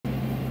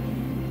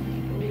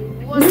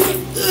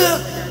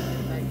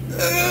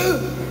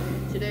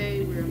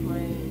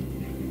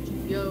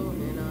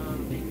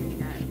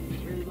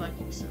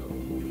so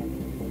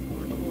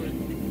record.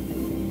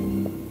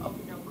 Oh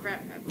no,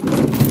 crap happened.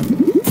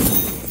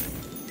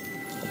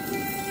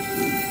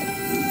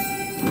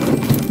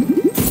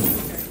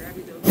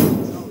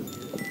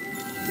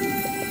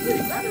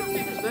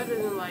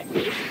 Than like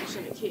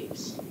 50% of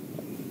capes.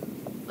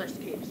 Less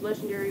capes,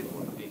 legendary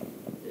or big.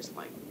 It's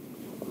like,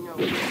 you know.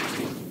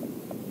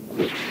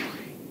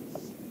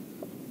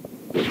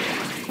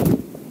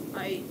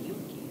 I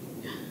Yuki.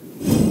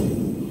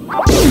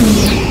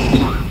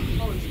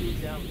 Always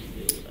moved down the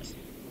field. That's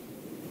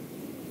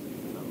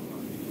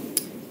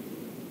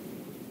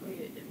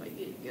if I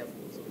get it,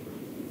 Geppo's over.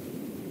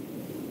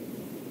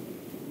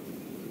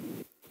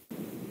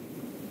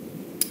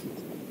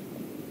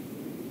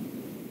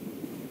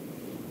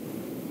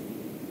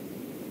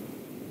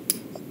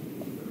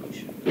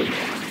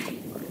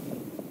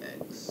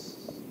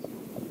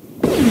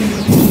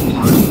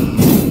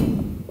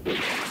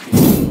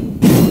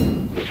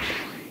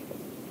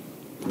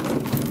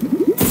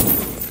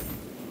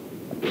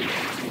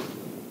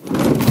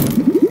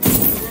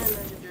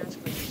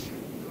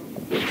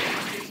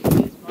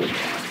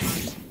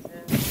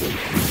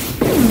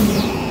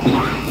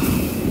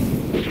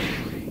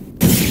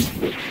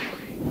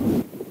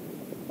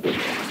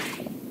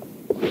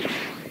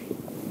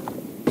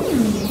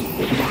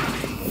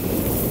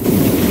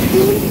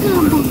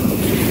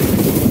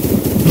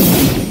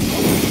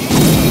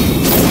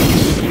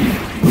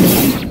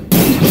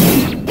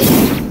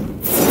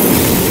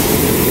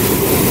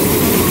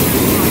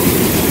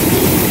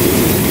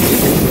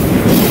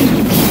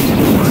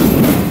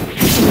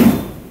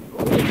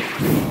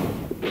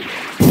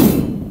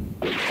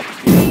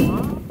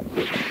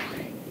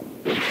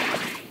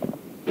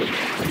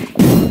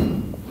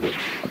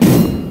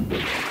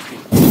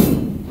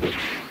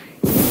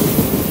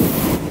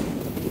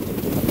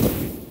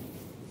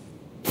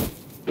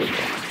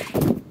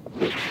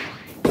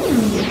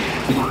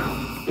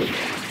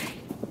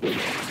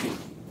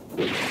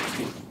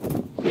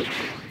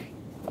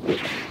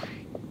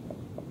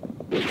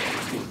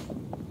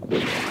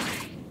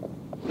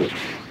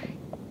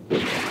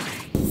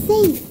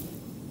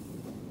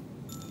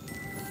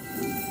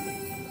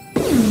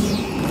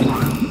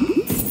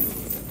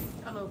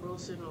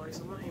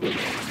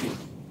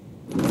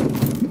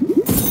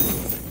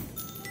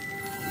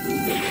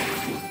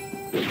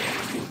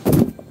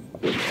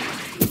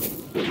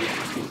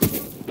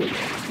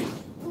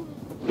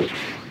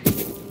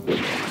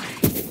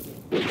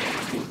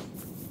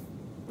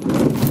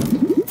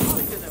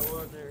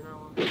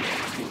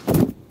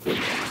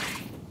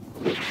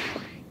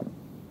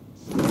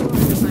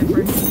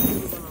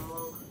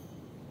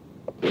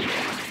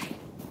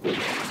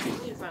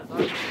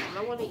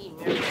 I want to eat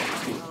Mary.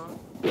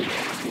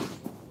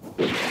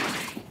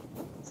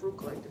 Fruit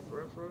collector for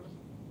real.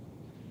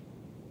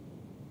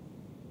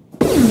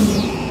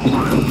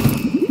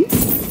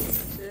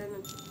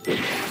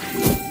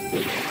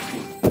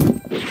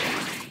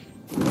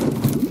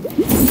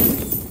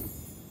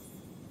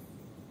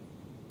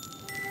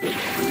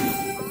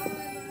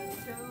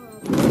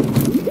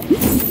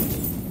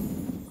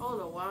 I don't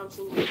know why I'm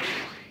singing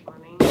my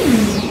name.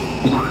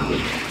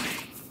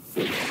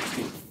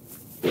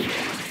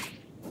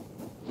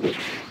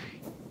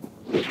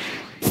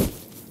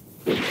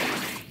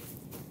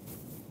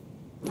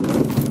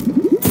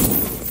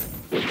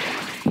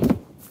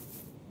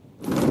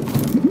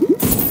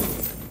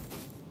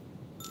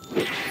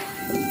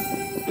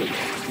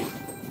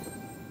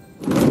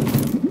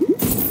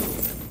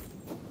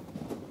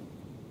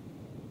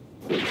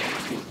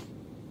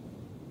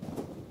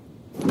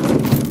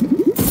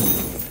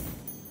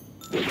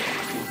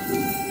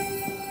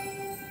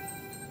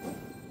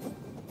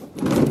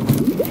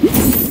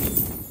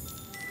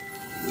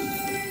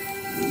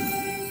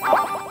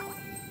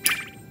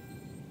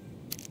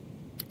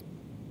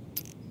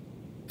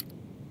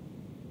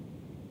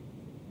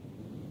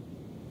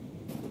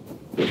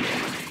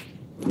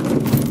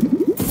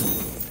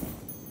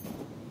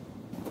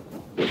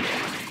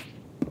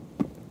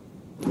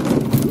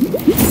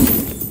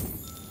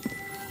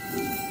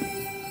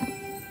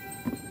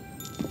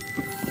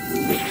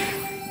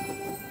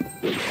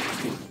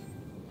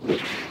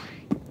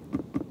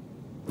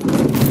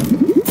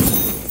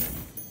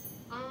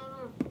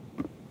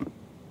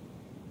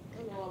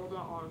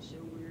 So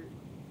weird.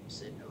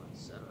 Sitting on the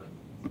side.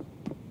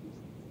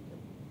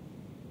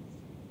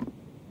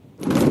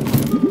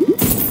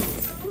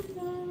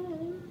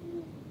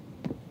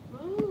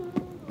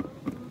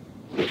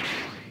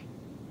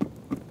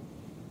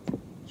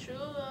 True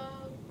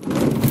love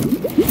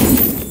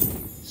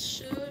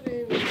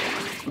shouldn't be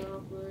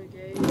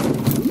complicated.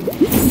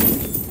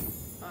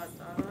 I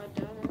thought I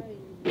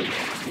died.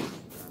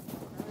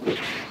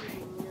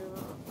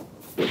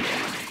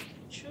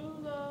 True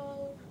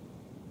love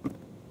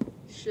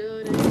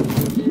shouldn't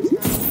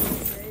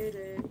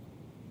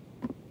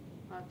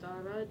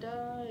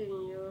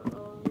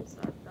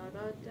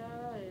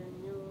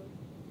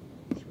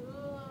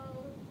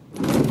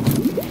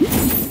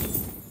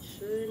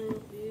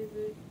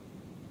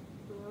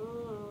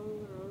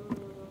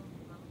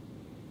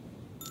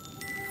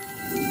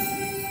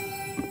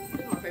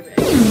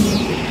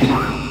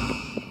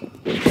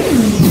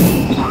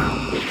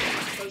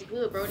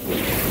Do it,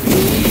 Brody.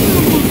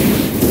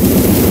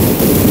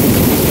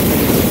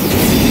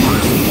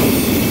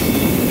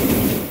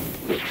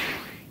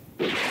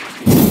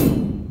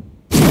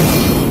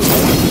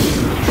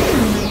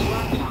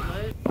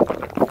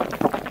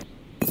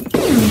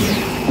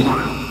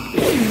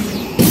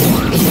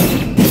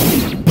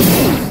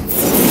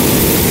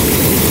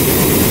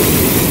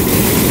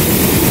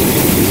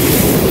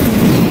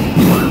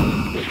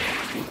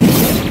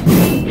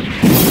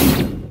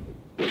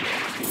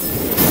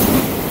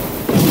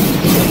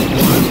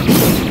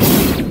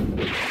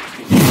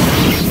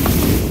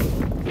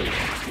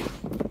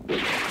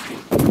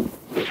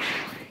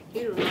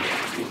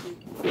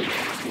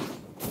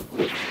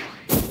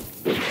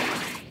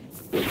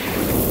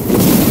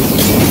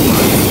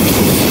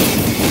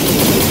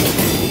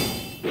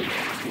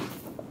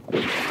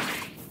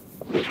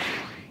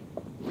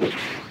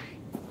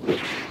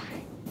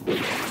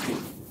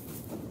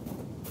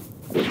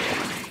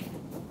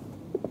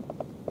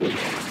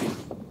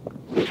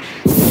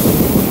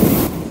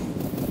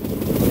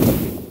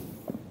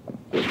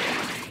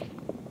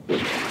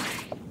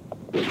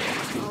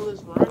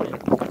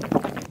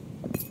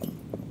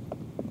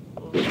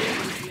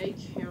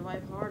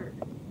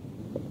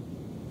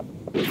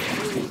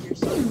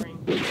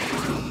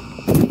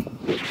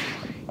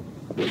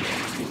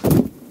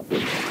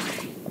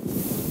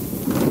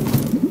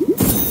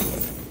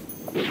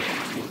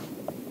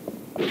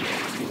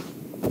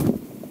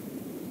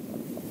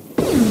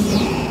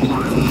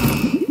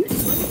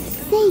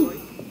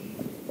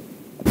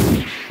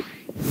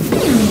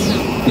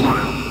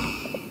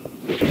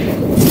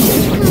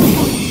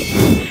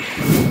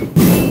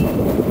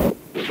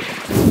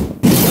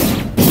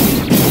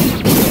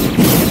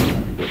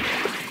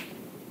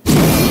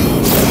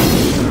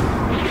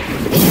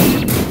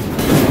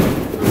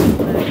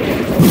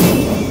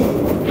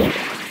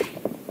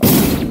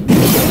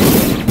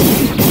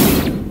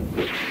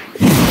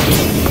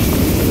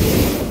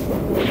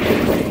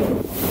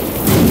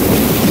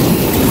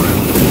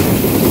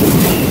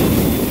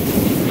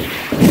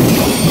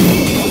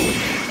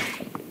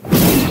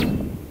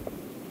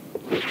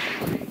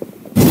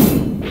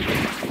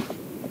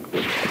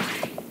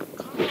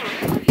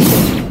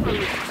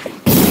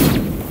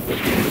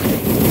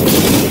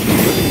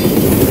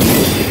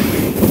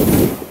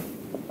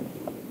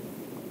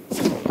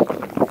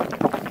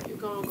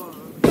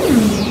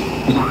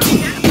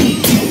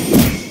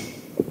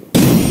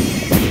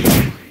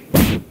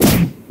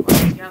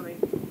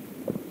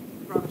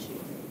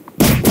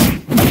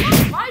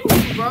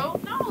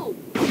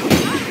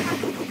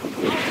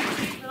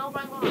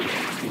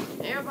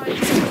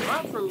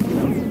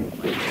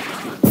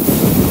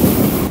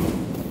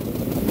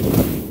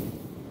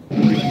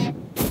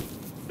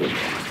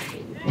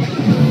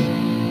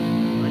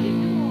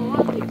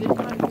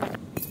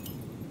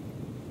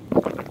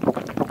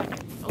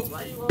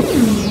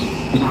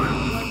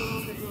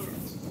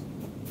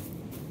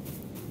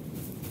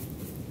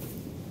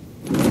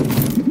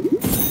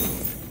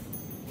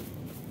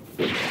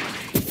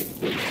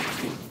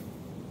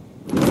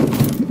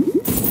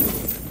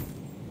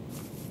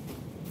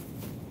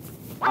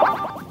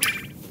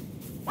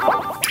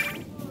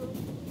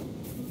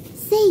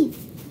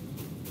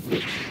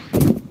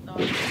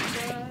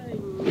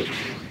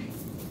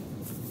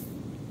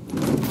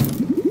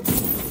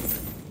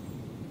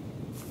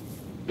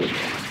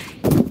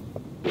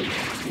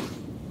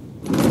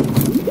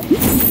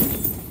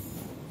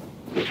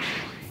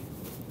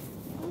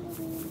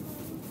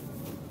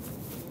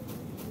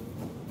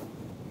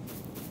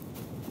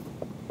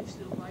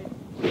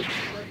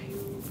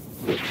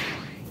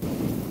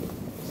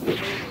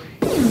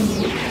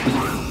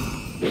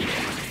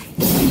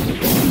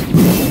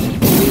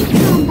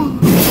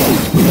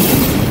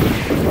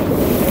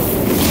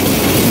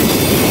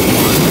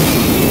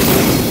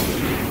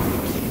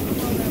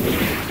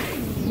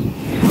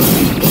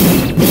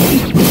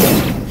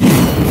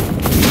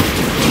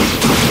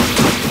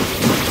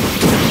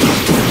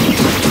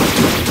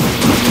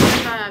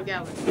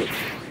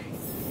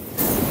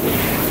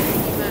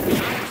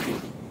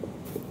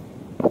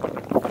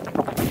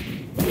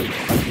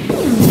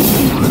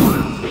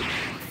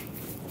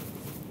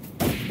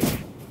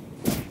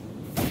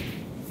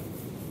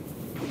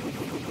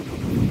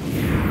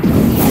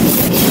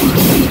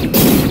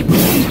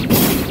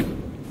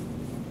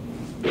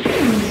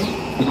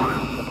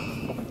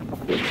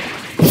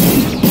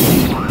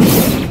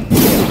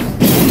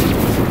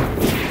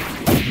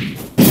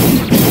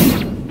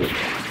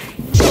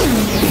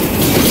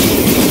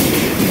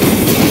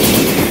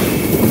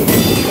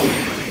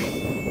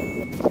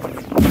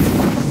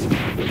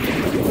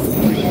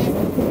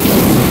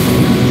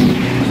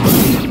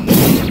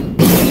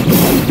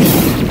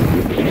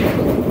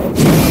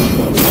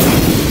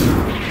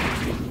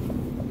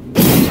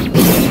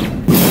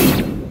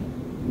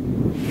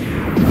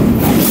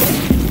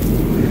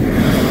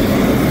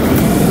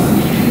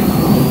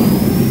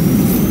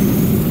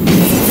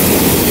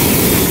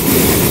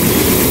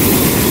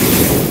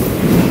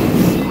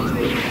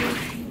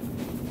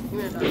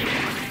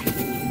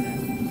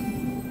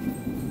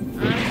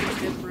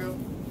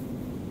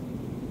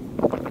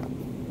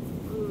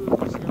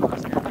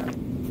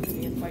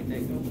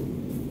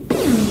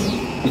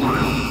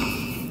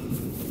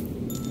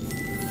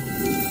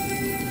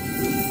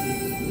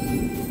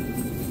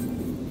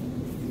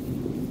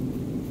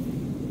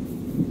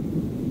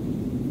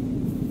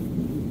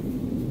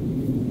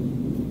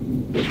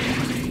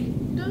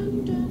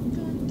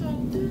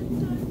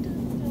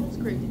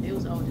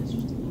 all this,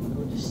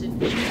 just sitting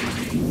there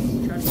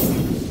trying to get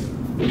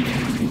it.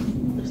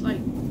 It's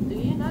like, do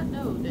you not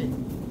know that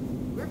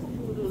grateful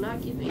people do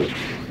not get paid?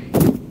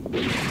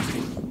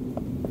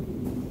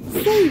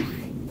 Safe.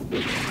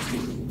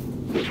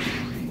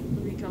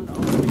 We become the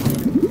ultimate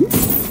saver.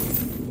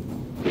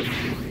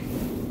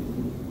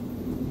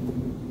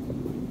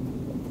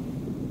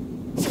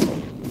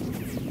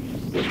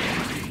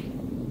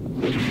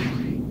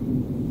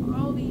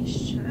 All these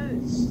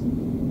chests.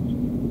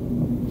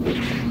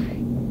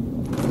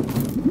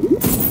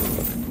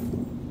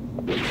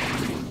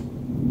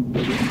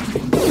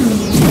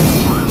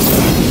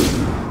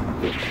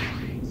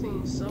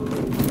 Seen so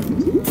many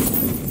times.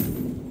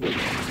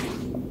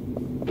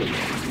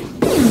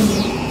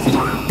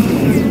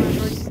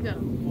 You gotta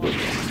walk.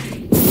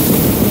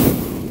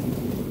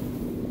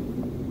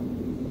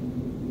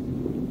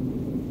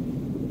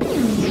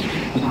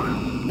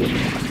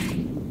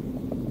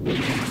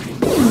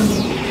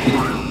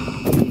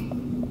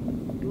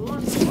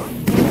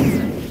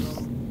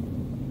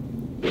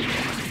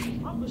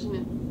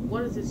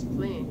 What is this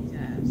plan he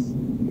has?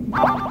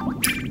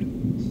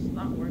 It's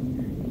not working.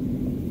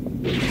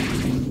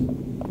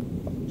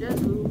 Just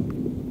who?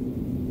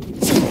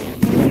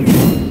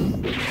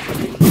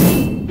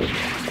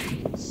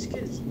 This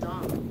kid is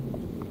dumb.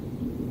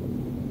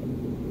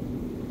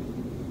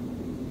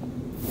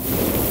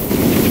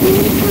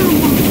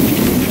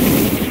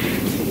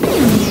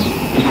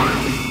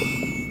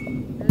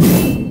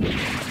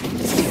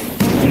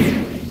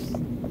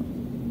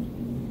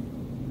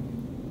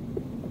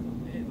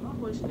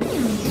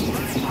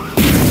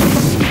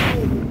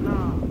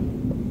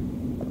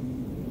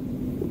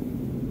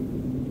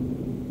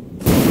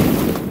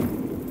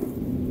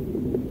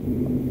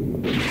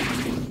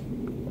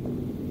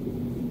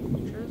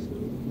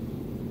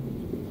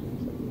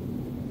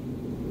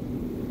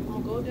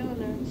 Go down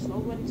there,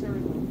 nobody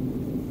turn on.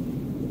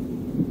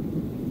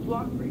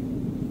 Block break.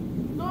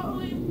 No,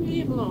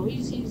 leave him alone.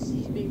 He's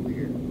being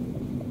weird.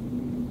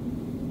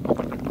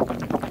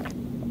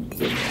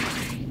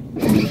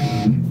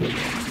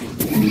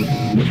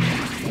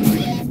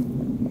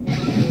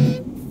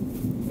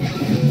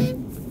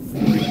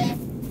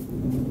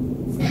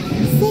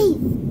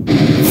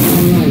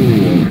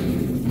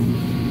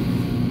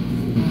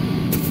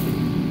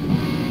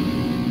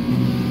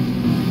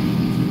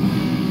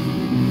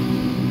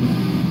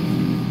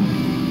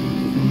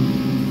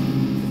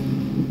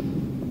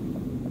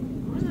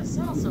 Why does that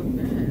sound so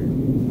bad?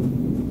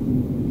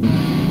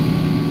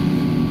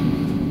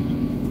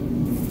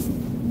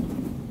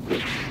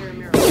 Mirror,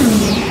 mirror.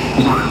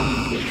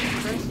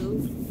 That's who.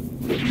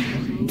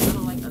 That's me. I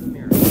don't like other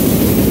mirrors.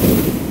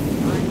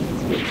 I need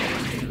to be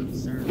mirrors,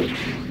 sir.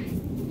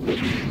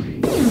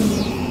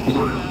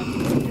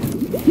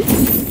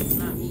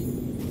 Not me.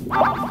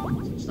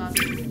 Stop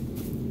it.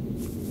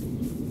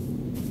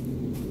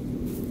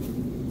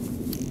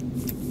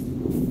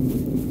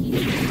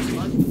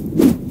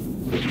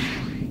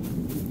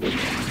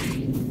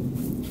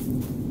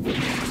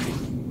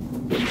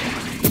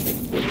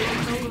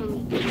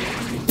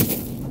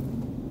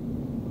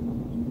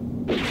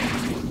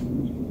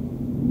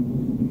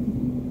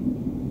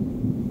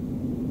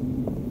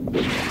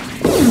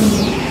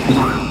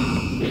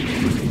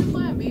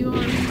 Plan B, or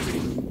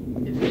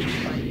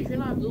if you're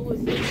not good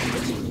with this,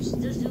 let's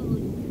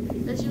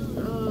use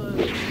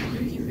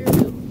Yuki fear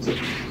builds.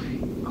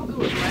 I'm good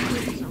with black for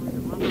some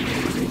reason. I'm not good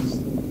with this.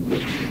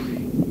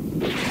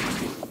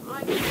 I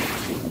like it.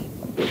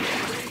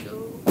 There you go.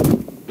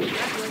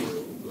 Black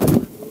level, black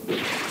level.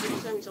 You'll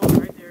tell me something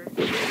right there.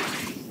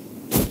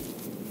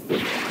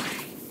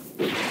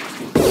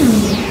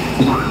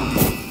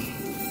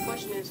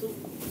 Question is who?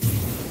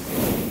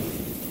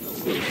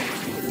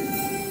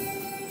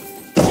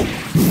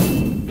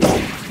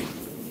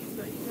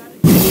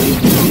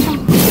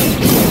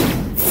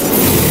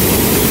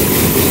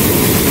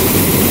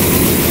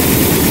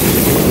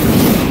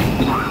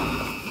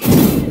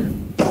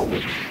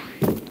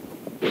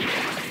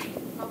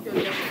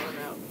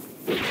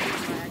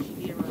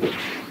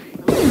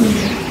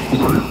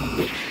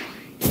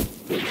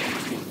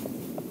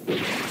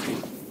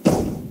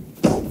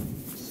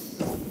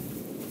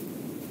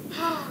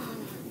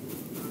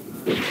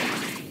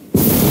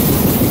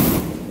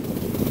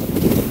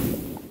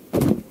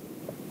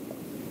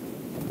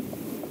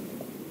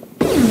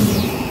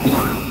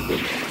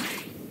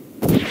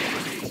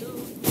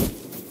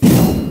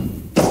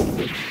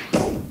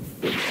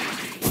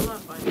 I'm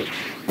not fighting.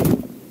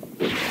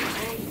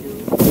 All you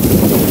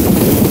do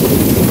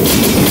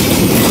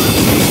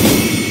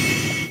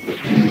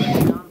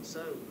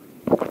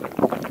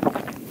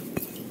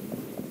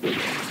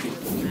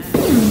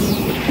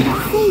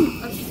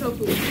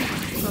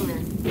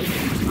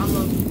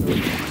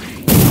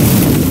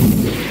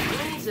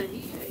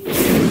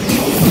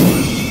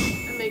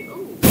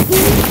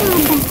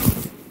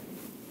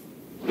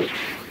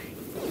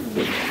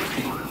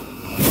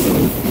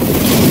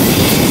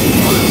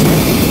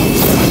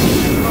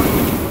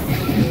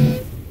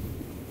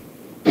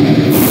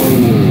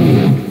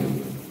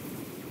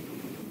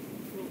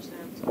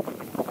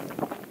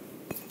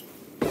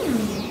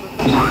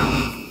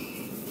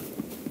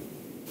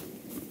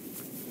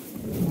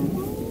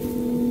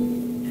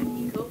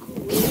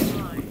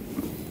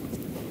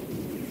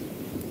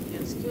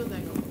feel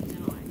that go.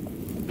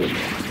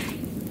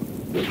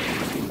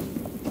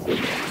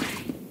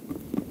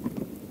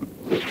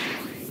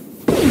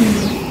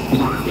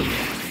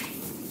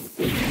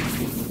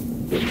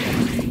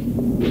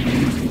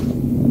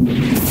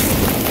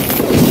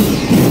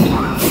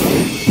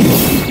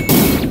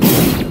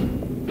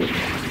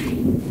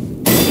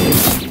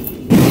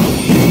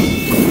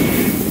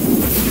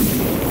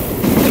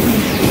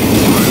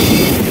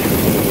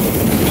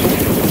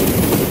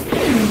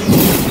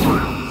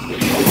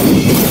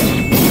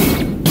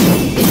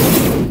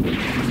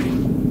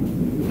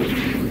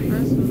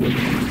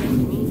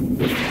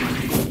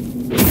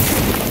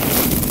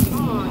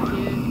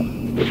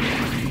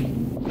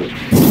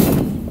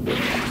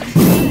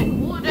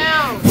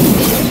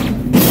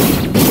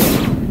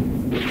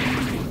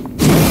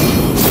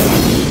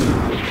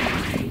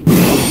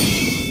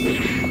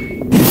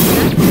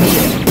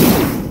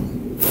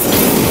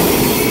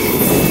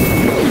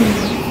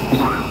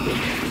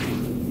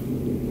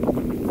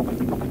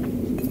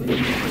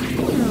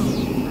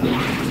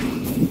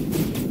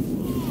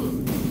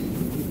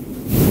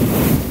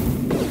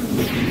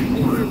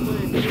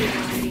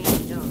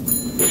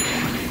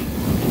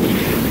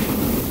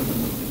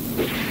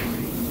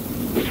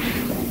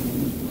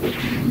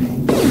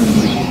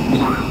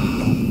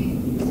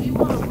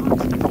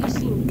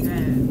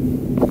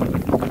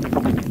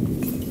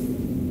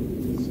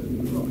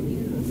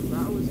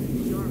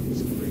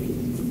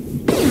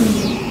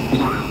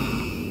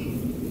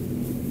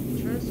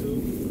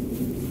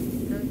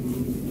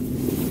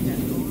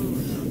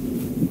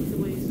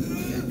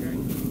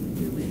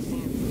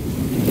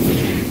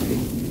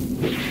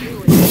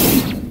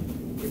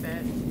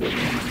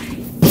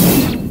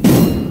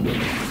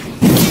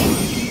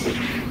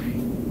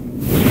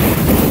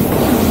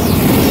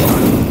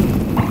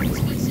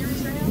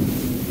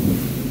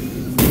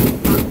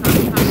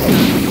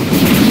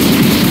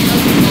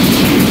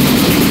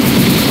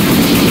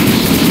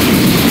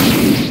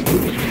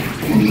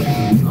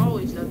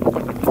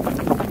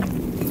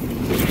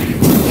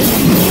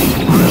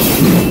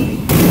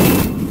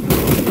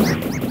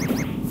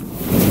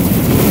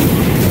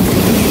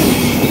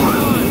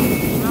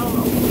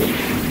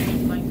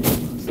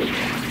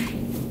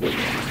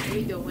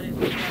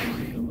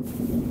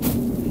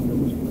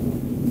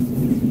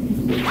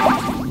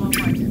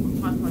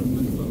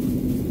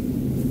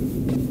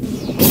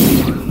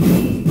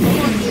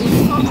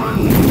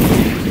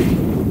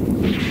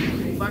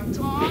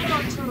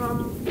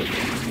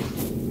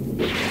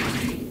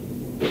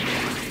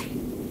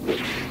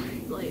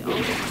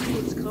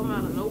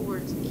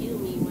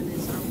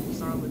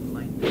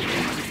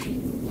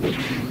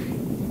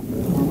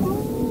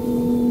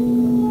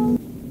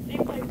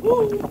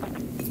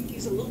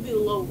 He's a little bit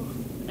low.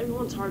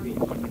 Everyone target.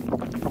 Look.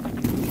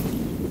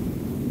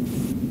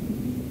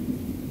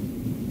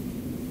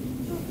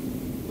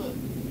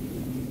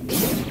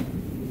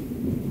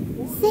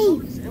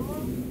 Safe.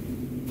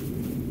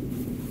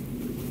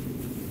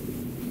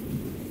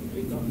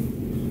 There you go.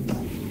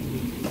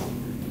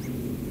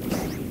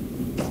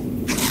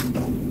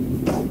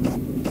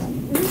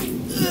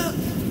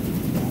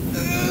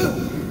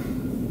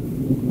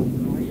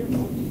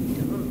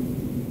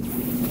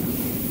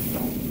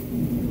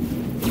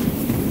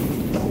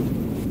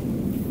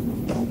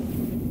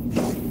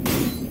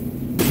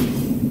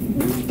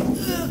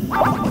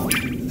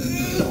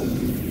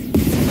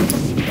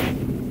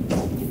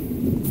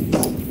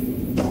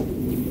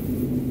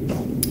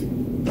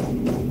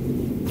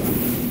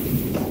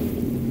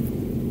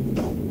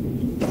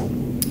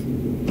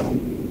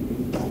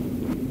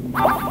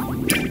 Oh!